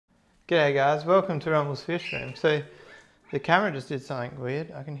G'day guys, welcome to Rumble's Fish Room. So the camera just did something weird.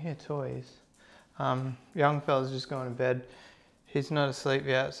 I can hear toys. Young fella's just gone to bed. He's not asleep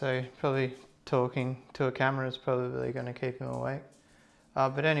yet, so probably talking to a camera is probably going to keep him awake.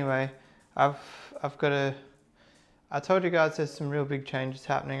 But anyway, I told you guys there's some real big changes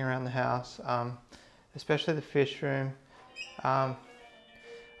happening around the house, especially the fish room. I'm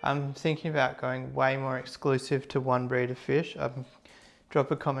thinking about going way more exclusive to one breed of fish. Drop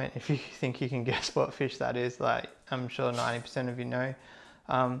a comment if you think you can guess what fish that is. Like, I'm sure 90% of you know.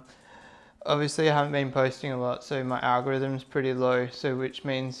 Obviously I haven't been posting a lot, so my algorithm's pretty low, so which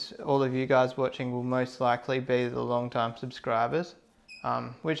means all of you guys watching will most likely be the long-time subscribers,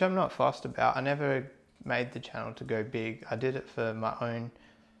 which I'm not fussed about. I never made the channel to go big. I did it for my own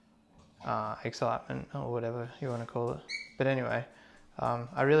excitement, or whatever you want to call it. But anyway,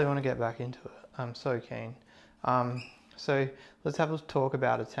 I really want to get back into it. I'm so keen. So let's have a talk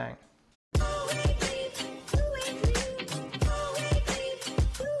about a tank.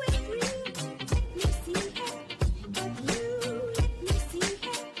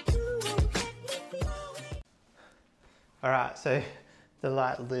 Alright, so the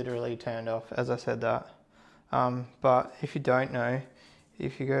light literally turned off as I said that. But if you don't know,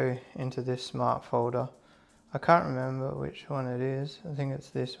 if you go into this smart folder, I can't remember which one it is. I think it's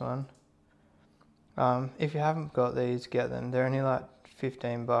this one. If you haven't got these, get them. They're only like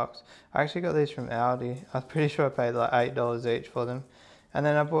 15 bucks. I actually got these from Aldi. I'm pretty sure I paid like $8 each for them. And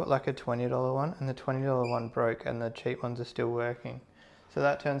then I bought like a $20 one, and the $20 one broke and the cheap ones are still working. So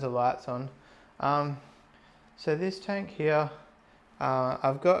that turns the lights on. So this tank here,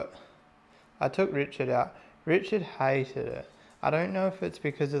 I took Richard out. Richard hated it. I don't know if it's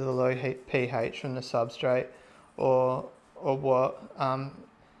because of the low pH from the substrate or what.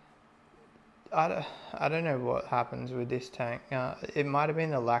 I don't know what happens with this tank. It might have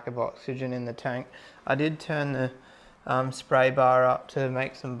been the lack of oxygen in the tank. I did turn the spray bar up to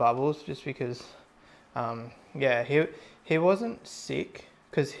make some bubbles, just because, yeah, he wasn't sick,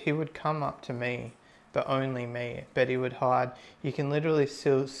 because he would come up to me, but only me, but he would hide. You can literally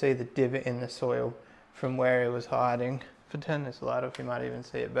still see the divot in the soil from where he was hiding. If I turn this light off, you might even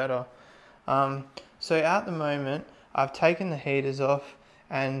see it better. So at the moment, I've taken the heaters off,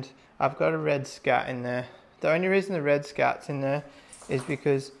 and I've got a red scat in there. The only reason the red scat's in there is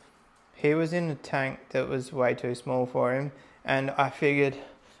because he was in a tank that was way too small for him, and I figured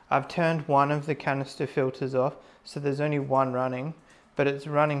I've turned one of the canister filters off, so there's only one running, but it's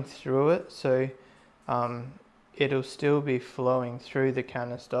running through it, so it'll still be flowing through the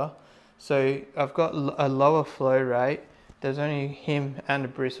canister. So I've got a lower flow rate. There's only him and a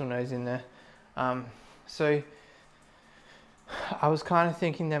bristlenose in there. So I was kind of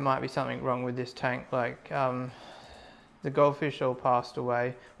thinking there might be something wrong with this tank, like the goldfish all passed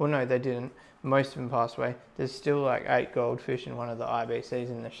away. Well, no, they didn't. Most of them passed away. There's still like 8 goldfish in one of the IBCs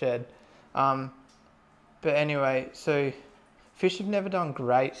in the shed. But anyway, so fish have never done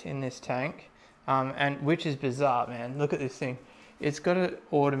great in this tank, and which is bizarre, man. Look at this thing. It's got an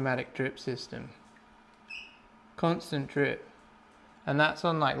automatic drip system. Constant drip. And that's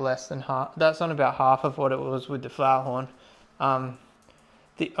on like less than half. That's on about half of what it was with the flower horn.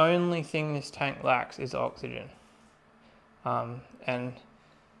 The only thing this tank lacks is oxygen. And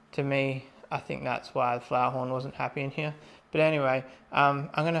to me, I think that's why the flower horn wasn't happy in here. But anyway,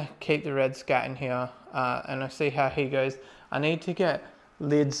 I'm going to keep the red scat in here, and I'll see how he goes. I need to get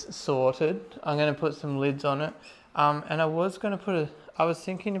lids sorted. I'm going to put some lids on it. And I was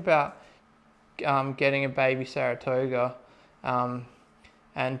thinking about getting a baby Saratoga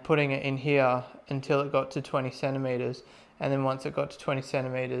and putting it in here until it got to 20 centimeters. And then once it got to 20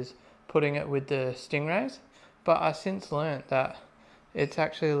 centimeters, putting it with the stingrays. But I since learnt that it's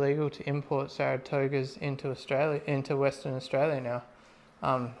actually illegal to import Saratogas into Australia, into Western Australia now.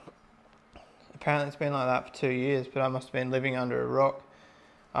 Apparently it's been like that for 2 years, but I must have been living under a rock.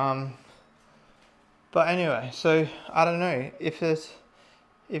 But anyway, so I don't know if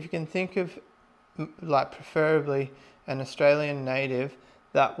you can think of, like, preferably an Australian native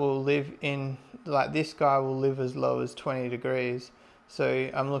that will live in, like, this guy will live as low as 20 degrees. So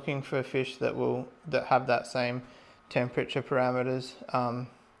I'm looking for a fish that have that same temperature parameters. I'm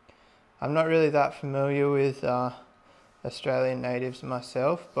not really that familiar with Australian natives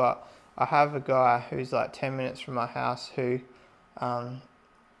myself, but I have a guy who's like 10 minutes from my house who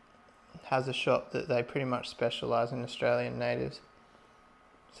has a shop that they pretty much specialise in Australian natives.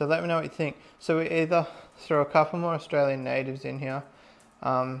 So let me know what you think. So we either throw a couple more Australian natives in here,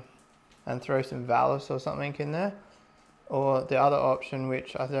 and throw some Valus or something in there, or the other option,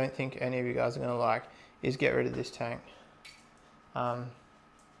 which I don't think any of you guys are going to like, is get rid of this tank.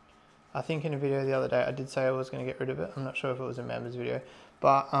 I think in a video the other day I did say I was going to get rid of it. I'm not sure if it was a members video,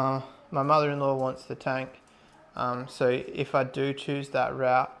 but my mother-in-law wants the tank, so if I do choose that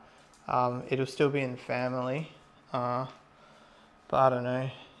route, it'll still be in the family, but I don't know,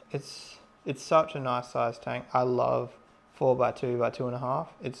 it's such a nice size tank. I love 4x2 by 2.5.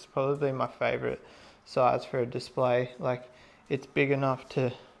 It's probably my favorite size for a display. Like, it's big enough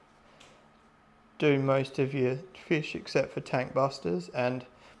to do most of your fish except for tank busters, and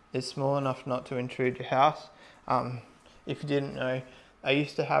it's small enough not to intrude your house. If you didn't know, I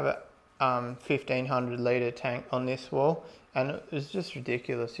used to have a 1500 litre tank on this wall, and it was just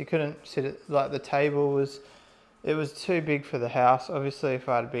ridiculous. You couldn't sit it, like the table was, it was too big for the house. Obviously if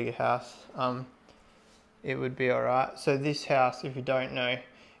I had a bigger house, it would be alright. So this house, if you don't know,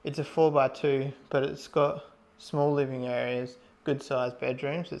 it's a 4x2, but it's got small living areas, good sized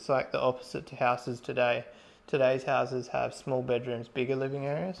bedrooms. It's like the opposite to houses today. Today's houses have small bedrooms, bigger living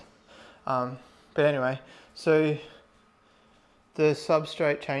areas. But anyway, so the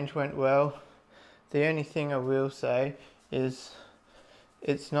substrate change went well. The only thing I will say is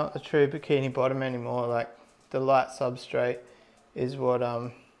it's not the true bikini bottom anymore. Like, the light substrate is what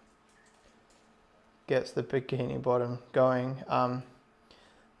gets the bikini bottom going.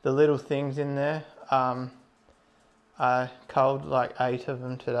 The little things in there, I culled like 8 of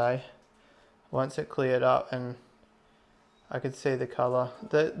them today. Once it cleared up and I could see the colour.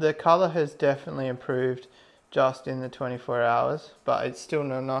 The colour has definitely improved just in the 24 hours, but it's still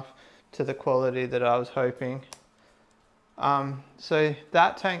not enough to the quality that I was hoping. So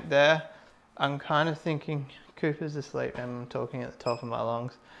that tank there, I'm kind of thinking, Cooper's asleep and I'm talking at the top of my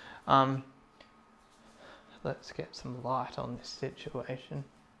lungs. Let's get some light on this situation.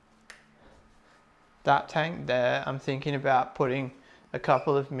 That tank there, I'm thinking about putting a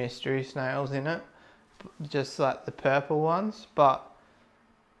couple of mystery snails in it, just like the purple ones, but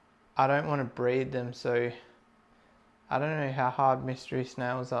I don't want to breed them, so I don't know how hard mystery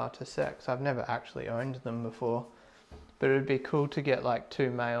snails are to sex. I've never actually owned them before, but it would be cool to get like 2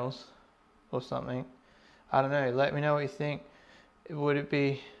 males or something. I don't know, let me know what you think. Would it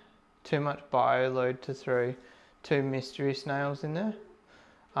be too much bio load to throw 2 mystery snails in there?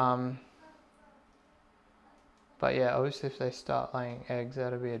 But yeah, obviously if they start laying eggs,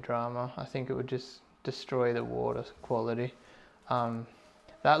 that'll be a drama. I think it would just destroy the water quality.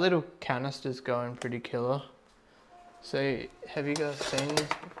 That little canister's going pretty killer. So have you guys seen this?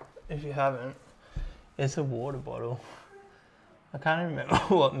 If you haven't, it's a water bottle. I can't remember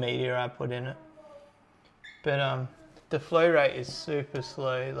what media I put in it. But the flow rate is super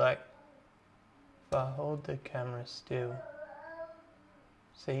slow. Like, if I hold the camera still,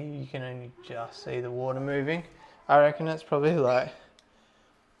 see, you can only just see the water moving. I reckon it's probably like,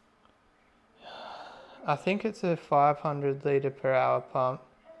 I think it's a 500 litre per hour pump,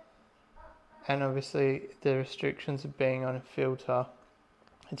 and obviously the restrictions of being on a filter,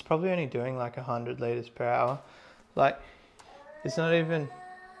 it's probably only doing like 100 litres per hour. Like, it's not even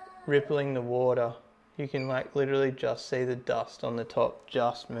rippling the water. You can like literally just see the dust on the top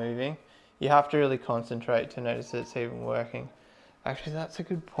just moving. You have to really concentrate to notice that it's even working. Actually, that's a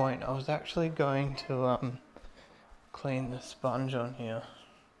good point. I was actually going to clean the sponge on here.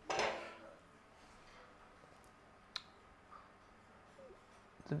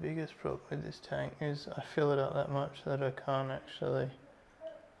 The biggest problem with this tank is I fill it up that much that I can't actually...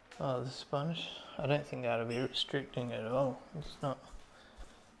 Oh, the sponge, I don't think that'll be restricting at all. It's not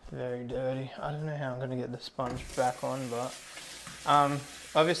very dirty. I don't know how I'm going to get the sponge back on, but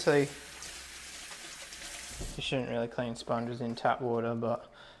obviously you shouldn't really clean sponges in tap water,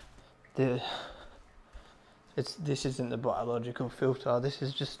 but this isn't the biological filter. This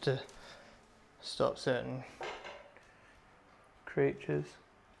is just to stop certain creatures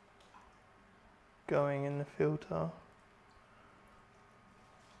going in the filter.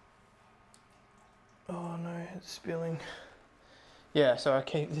 Oh no, it's spilling. Yeah, so I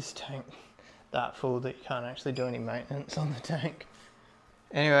keep this tank that full that you can't actually do any maintenance on the tank.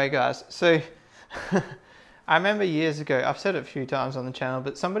 Anyway guys, so I remember years ago, I've said it a few times on the channel,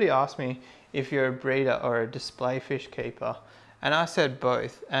 but somebody asked me if you're a breeder or a display fish keeper, and I said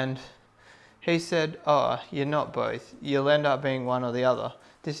both, and he said, oh, you're not both, you'll end up being one or the other.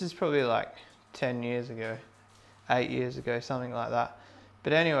 This is probably like 10 years ago, 8 years ago, something like that.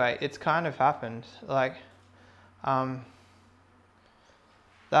 But anyway, it's kind of happened. Like,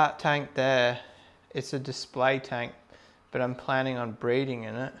 that tank there, it's a display tank, but I'm planning on breeding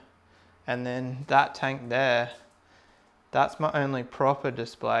in it. And then that tank there, that's my only proper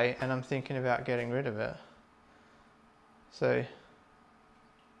display, and I'm thinking about getting rid of it. So,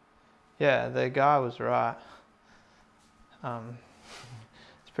 yeah, the guy was right.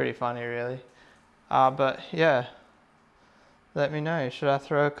 It's pretty funny, really. But yeah, let me know. Should I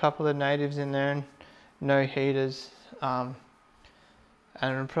throw a couple of natives in there and no heaters? And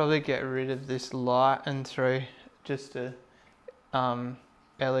I'll probably get rid of this light and throw just a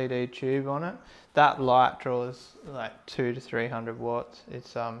LED tube on it. That light draws like 200 to 300 watts.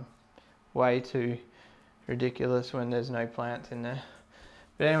 It's way too ridiculous when there's no plants in there.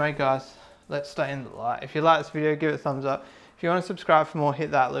 But anyway guys, let's stay in the light. If you like this video, give it a thumbs up. If you want to subscribe for more,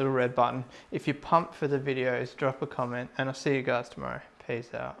 hit that little red button. If you're pumped for the videos, drop a comment, and I'll see you guys tomorrow.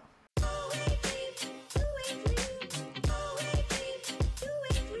 Peace out.